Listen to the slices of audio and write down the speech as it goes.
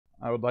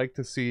I would like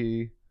to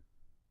see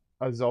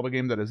a Zelda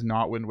game that is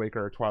not Wind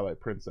Waker or Twilight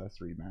Princess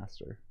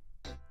remaster.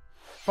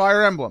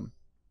 Fire Emblem.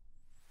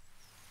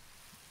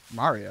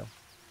 Mario.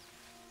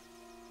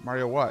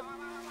 Mario what?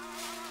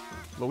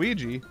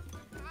 Luigi?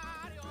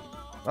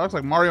 That looks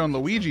like Mario and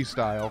Luigi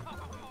style.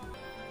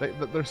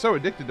 They're so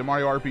addicted to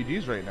Mario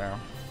RPGs right now.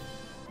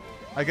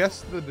 I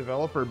guess the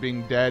developer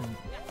being dead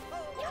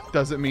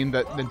doesn't mean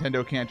that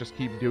Nintendo can't just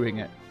keep doing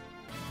it.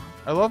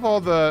 I love all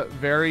the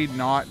very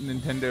not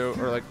Nintendo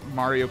or like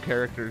Mario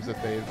characters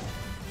that they've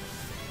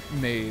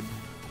made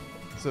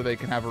so they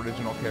can have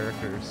original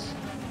characters.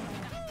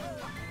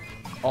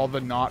 All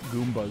the not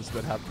Goombas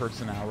that have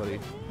personality.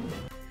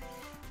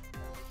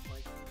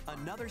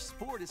 Another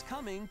sport is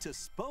coming to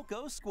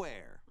Spoko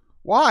Square.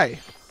 Why?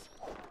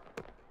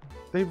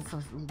 They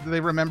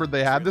remembered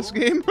they had this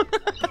game?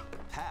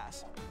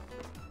 Pass.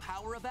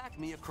 Power of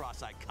Acme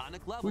across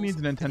iconic levels. Who needs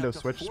Nintendo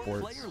Switch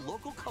sports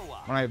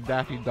when I have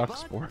Daffy Duck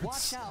sports?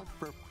 Watch out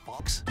for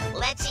Fox.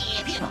 Let's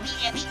see if you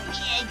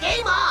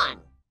game on.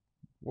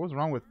 What was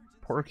wrong with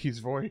Porky's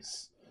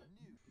voice?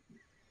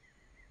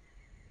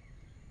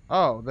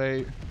 Oh,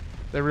 they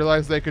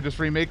realized they could just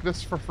remake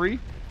this for free?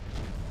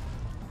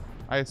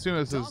 I assume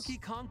this is Donkey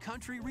Kong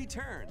Country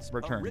Returns,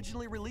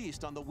 originally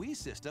released on the Wii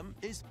system,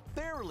 is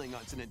barreling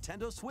onto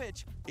Nintendo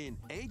Switch in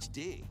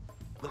HD.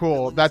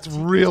 Cool. That's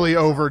really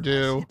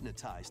overdue.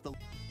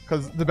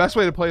 Because the best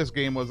way to play this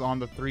game was on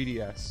the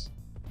 3DS.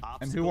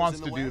 And who wants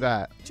to do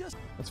that?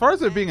 As far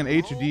as it being an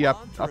HD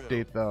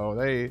update,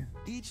 though,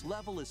 each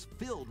level is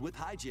filled with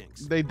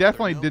hijinks. They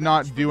definitely did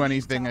not do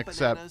anything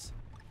except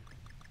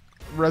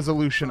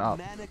resolution up.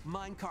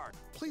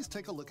 Please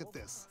take a look at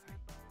this.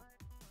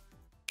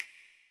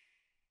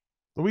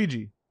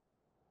 Luigi.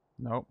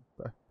 Nope.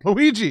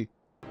 Luigi!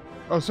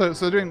 Oh, so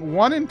they're doing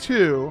 1 and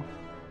 2,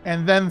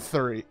 and then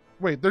 3.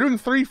 Wait, they're doing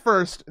 3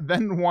 first,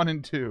 then 1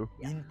 and 2.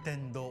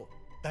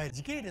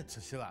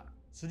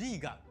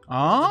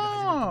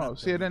 Oh,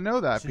 see, I didn't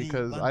know that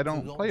because I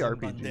don't play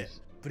RPGs.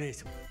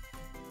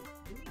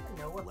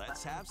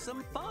 Let's have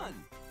some fun.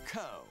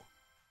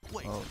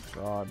 Wait. Oh,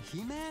 God.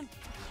 He-Man?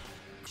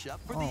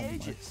 For the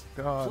ages.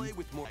 God. Play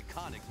with more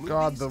iconic movies,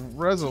 God, the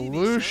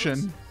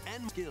resolution.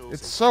 and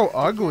It's so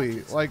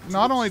ugly. Like,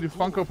 not only do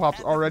Funko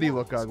Pops already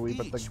look ugly,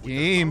 but the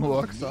game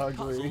looks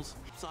ugly.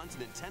 On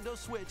Nintendo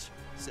Switch,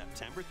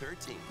 September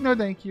 13th. No,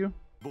 thank you.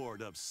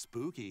 Bored of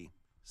spooky,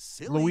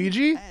 silly,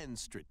 Luigi? and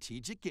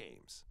strategic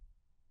games.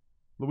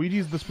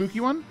 Luigi's the spooky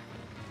one?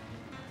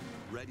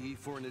 Ready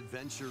for an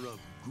adventure of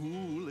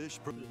ghoulish...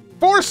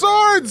 4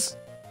 swords!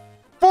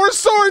 4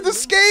 swords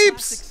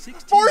escapes!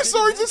 4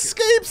 swords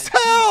escapes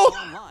hell!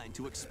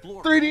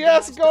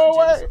 3DS, go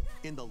away!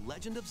 In The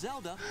Legend of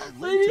Zelda, a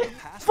link to the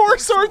past 4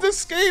 swords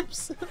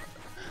escapes!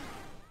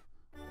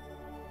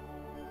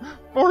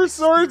 4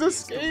 swords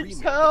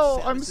escapes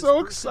hell! I'm so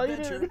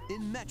excited!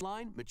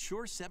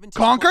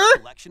 Conquer?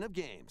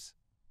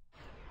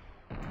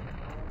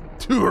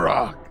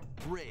 Turok!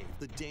 Brave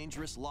the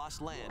dangerous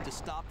lost land to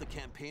stop the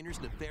campaigners'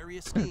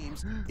 nefarious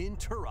schemes in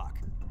Turok,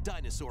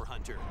 Dinosaur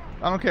Hunter.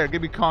 I don't care,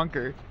 give me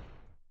Conquer.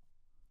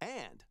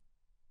 And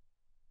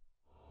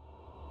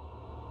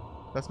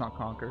that's not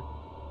Conquer.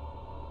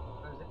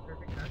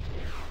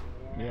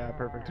 Yeah,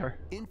 Perfect Heart.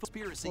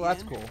 Well,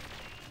 that's cool.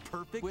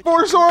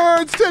 4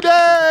 swords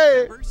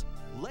today!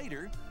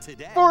 Later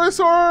today. 4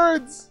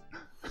 swords!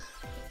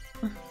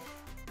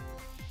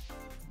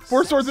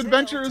 4 Swords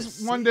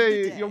Adventures. One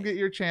day you'll get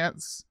your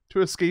chance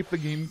to escape the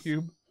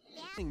GameCube.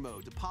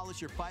 Mode to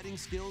polish your fighting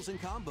skills and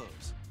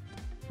combos.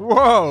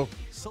 Whoa!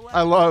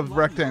 I love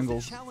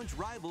rectangles.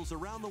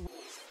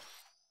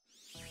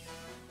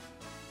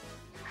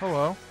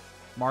 Hello.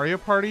 Mario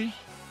Party?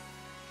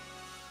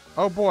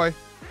 Oh boy.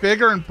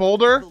 Bigger and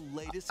bolder?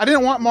 I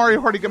didn't want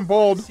Mario Party getting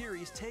bold.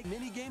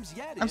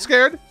 I'm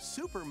scared.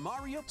 Super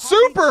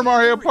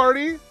Mario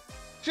Party?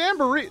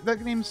 Jamboree.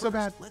 That name's so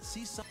bad.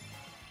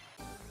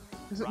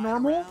 Is it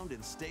normal?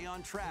 Seems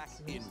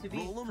to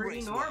be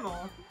pretty normal.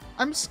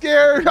 I'm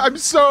scared. I'm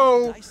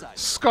so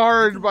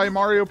scarred by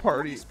Mario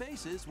Party.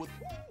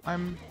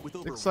 I'm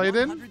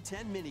excited.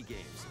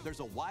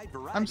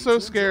 I'm so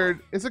scared.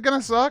 Is it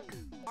gonna suck?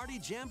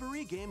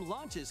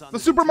 The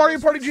Super Mario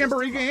Party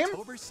Jamboree game?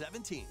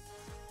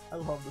 I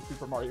love the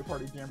Super Mario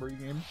Party Jamboree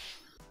game.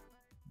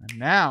 And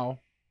now...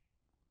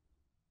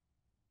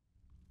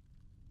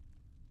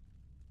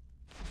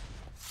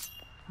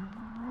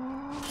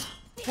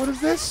 What is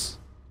this?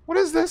 What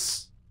is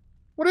this?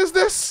 What is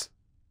this?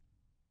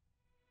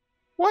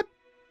 What?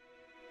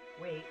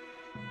 Wait.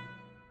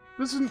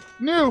 This is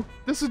new.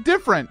 This is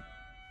different.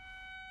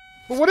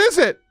 But what is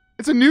it?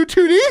 It's a new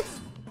 2D?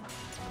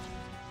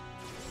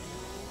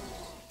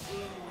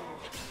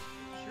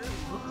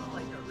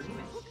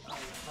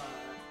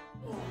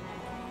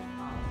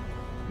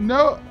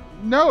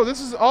 No,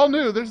 this is all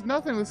new. There's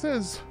nothing this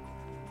is.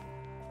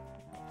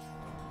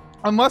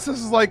 Unless this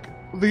is like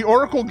the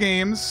Oracle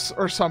games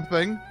or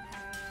something.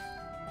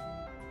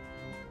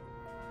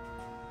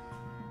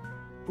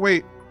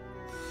 Wait.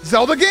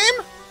 Zelda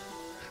game?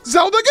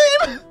 Zelda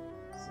game?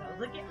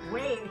 Zelda game?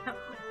 Wait.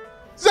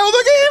 Zelda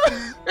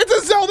game? It's a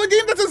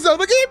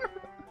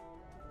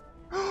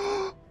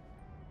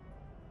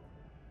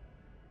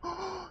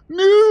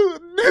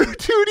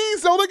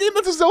Zelda game?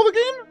 That's a Zelda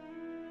game?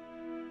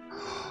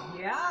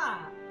 Yeah.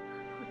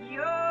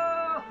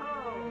 Yo.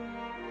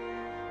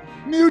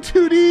 New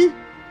 2D.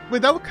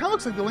 Wait, that kind of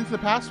looks like the Link to the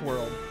Past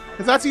world.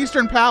 Because that's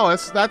Eastern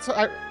Palace. That's It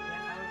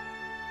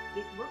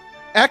looks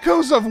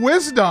Echoes of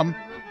Wisdom.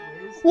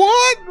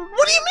 What?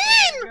 What do you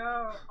mean?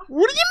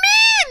 What do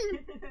you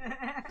mean?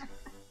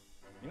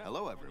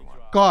 Hello, everyone.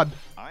 God.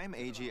 I'm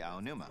Eiji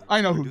Aonuma,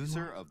 I know who.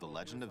 producer of the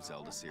Legend of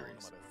Zelda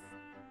series.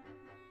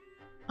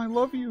 I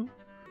love you.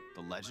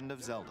 The Legend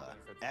of Zelda: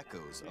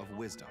 Echoes of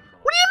Wisdom.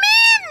 What do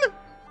you mean?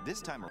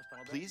 This time,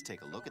 please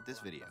take a look at this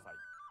video.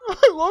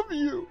 I love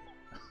you.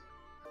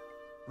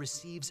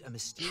 Receives a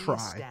mysterious Try.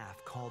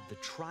 staff called the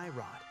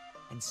Tri-Rod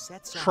and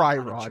sets off on a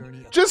Tri-Rod.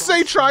 journey Just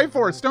say across the Triforce.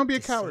 world Don't be a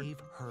to coward. Save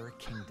her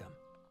kingdom.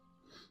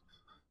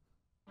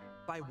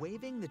 By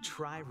waving the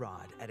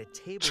Tri-Rod at a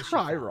table, she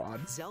Tri-Rod.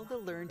 found, Zelda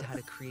learned how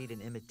to create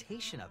an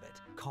imitation of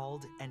it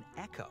called an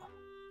echo.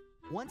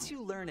 Once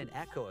you learn an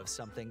echo of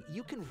something,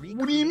 you can recreate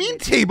What do you mean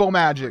it table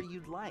magic? wherever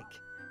you'd like.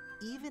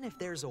 Even if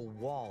there's a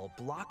wall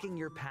blocking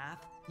your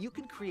path, you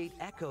can create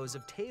echoes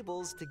of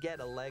tables to get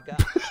a leg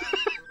up.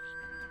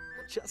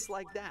 Just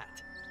like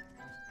that.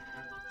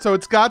 So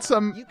it's got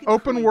some You can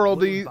open create worldy,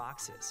 wooden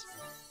boxes,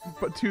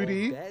 but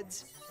 2D. or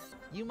beds.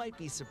 You might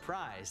be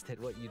surprised at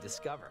what you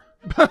discover.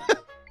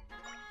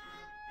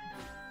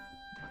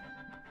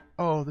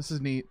 Oh, this is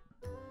neat.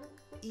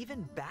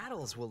 Even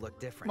battles will look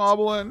different.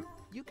 Moblin.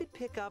 You could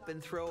pick up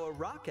and throw a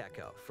rock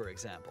echo, for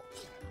example.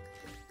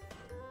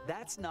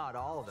 That's not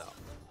all, though.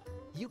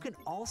 You can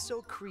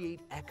also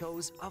create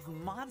echoes of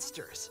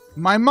monsters.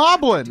 My After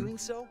Moblin. doing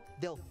so,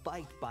 they'll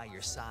fight by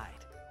your side.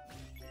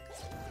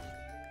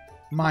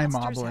 My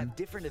Monsters Moblin. have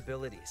different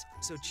abilities,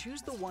 so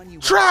choose the one you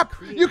want Trap! to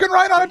create You can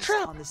ride on a based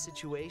trap! on the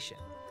situation.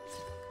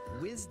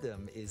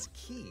 Wisdom is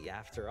key,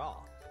 after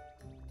all.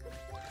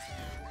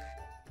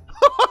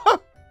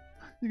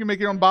 You can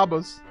make your own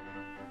babas.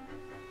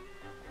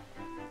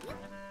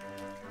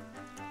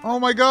 Oh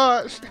my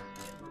gosh. So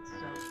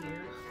cute.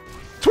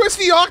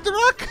 Twisty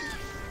Octorok?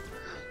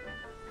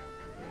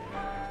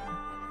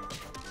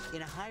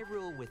 In a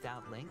Hyrule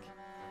without Link,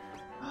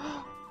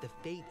 the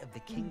fate of the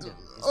kingdom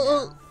is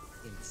now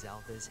in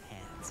Zelda's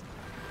hands.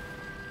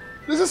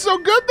 This is so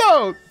good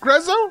though.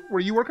 Grezzo, were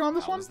you working on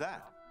this How one? was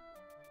that?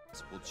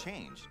 This will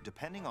change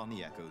depending on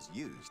the echoes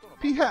used.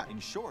 P-hat. In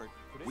short,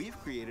 we've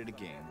created a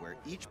game where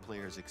each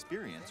player's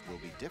experience will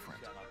be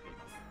different.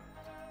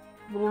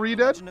 Little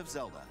redhead. Legend of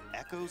Zelda: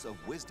 Echoes of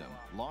Wisdom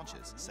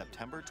launches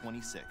September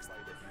 26th.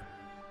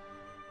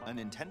 A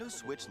Nintendo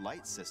Switch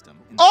Lite system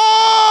in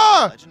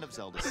Ah! the Legend of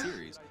Zelda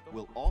series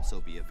will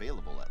also be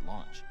available at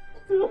launch.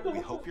 We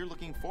hope you're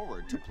looking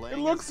forward to playing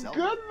looks as Zelda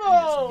good, in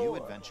though. this new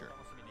adventure.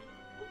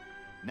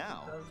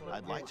 Now,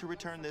 I'd like to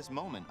return this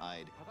moment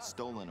I'd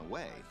stolen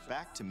away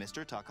back to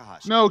Mr.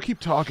 Takahashi. No, keep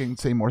talking.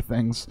 Say more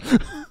things.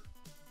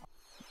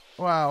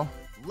 Wow.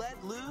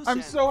 Let loose I'm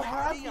and so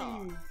party happy.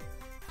 on.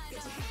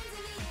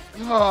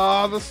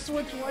 Oh, the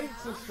Switch Lite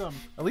system.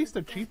 At least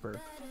they're cheaper.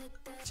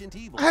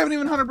 Evil. I haven't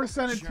even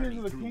 100%ed Tears Journey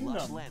of the through lush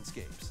Kingdom.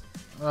 landscapes.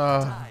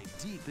 Uh, Dive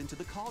deep into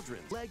the cauldron.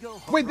 Lego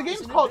wait, the Horizon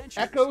game's called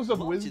Adventures Echoes of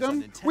launches Wisdom?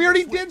 on Nintendo We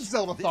already Switch did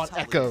Zelda this Thought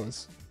holiday.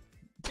 Echoes.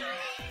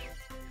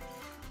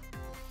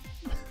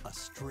 A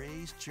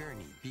stray's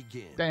journey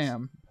begins.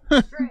 Damn.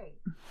 Stray.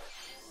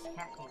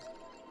 Cat game.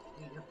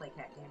 Are you gonna play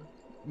cat game?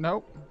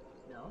 Nope.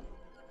 No?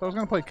 If I was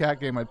gonna play cat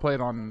game, I'd play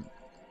it on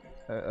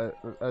an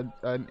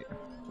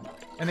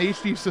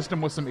HD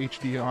system with some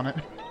HD on it.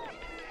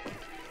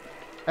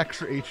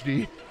 Extra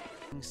HD.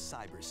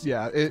 Cyberspace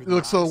Yeah, it for the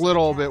looks a eyes of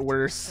little cat, bit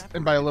worse,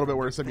 and by a little bit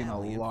worse, I mean a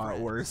family and lot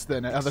friends. worse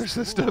than other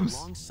Explore systems.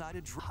 alongside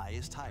a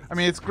highest heights. I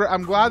mean, it's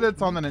I'm glad that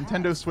it's on the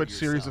Nintendo Switch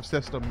series of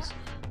systems,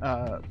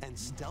 And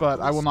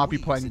but I will not be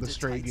stealthily playing the squeeze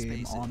Stray into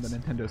game tight on the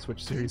spaces. Nintendo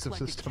Switch series of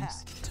Think like a systems.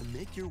 cat to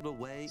make your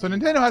way So in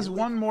Nintendo has Italy,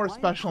 one more find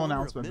a special corner of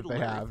announcement that they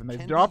Middle-earth have, and they've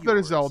can dropped be their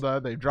yours. Zelda,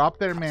 they've dropped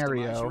their Customize your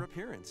Mario.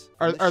 appearance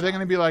Are in the they going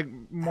to be shop. like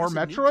more As a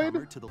Metroid?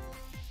 newcomer to the-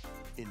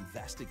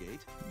 Investigate,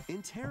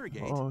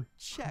 interrogate, Oh.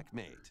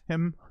 checkmate.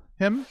 Him?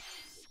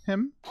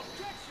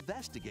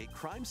 Investigate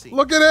crime scene.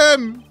 Look at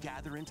him!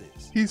 Gather into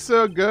this. He's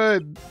so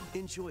good.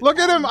 Enjoy Look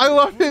at him! I all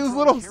love new his hand-drawn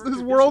little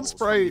character world visuals from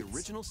sprites. The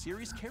original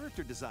series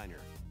character designer,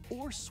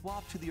 or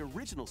swap to the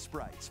original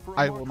sprites for a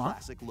I more will not.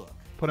 classic look.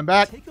 Put him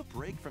back. Take a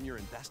break from your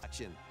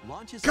investigation.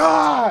 Launches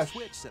Gosh! on Nintendo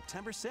Switch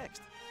September 6th.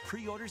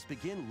 Pre-orders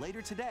begin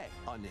later today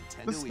on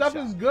Nintendo The stuff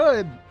eShop. is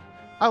good.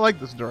 I like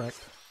this direct.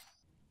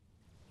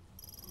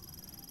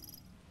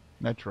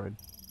 Metroid.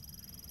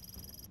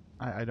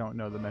 I don't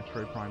know the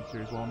Metroid Prime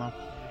series well enough.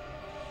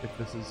 If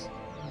this is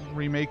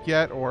remake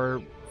yet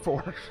or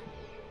 4.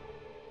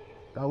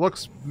 That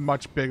looks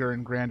much bigger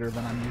and grander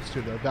than I'm used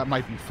to though. That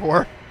might be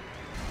 4.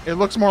 It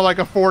looks more like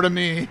a 4 to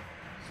me.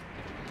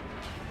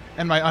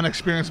 And my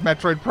unexperienced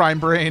Metroid Prime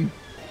brain.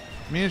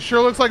 I mean, it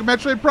sure looks like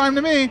Metroid Prime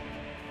to me.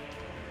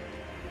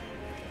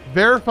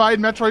 Verified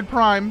Metroid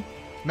Prime.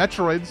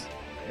 Metroids.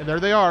 And there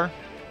they are.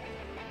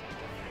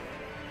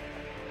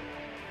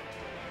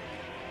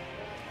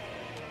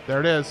 There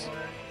it is.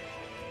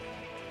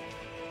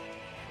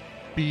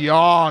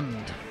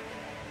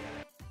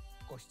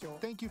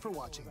 Thank you for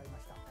watching.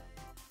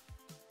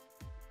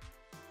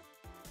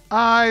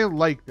 I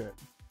liked it.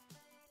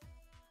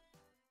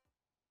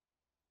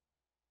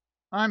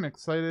 I'm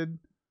excited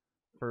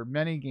for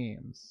many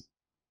games,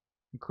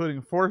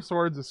 including Four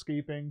Swords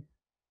Escaping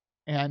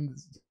and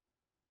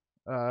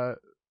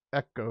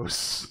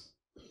Echoes.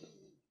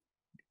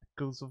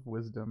 Echoes of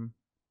Wisdom.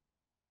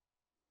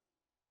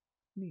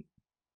 Neat.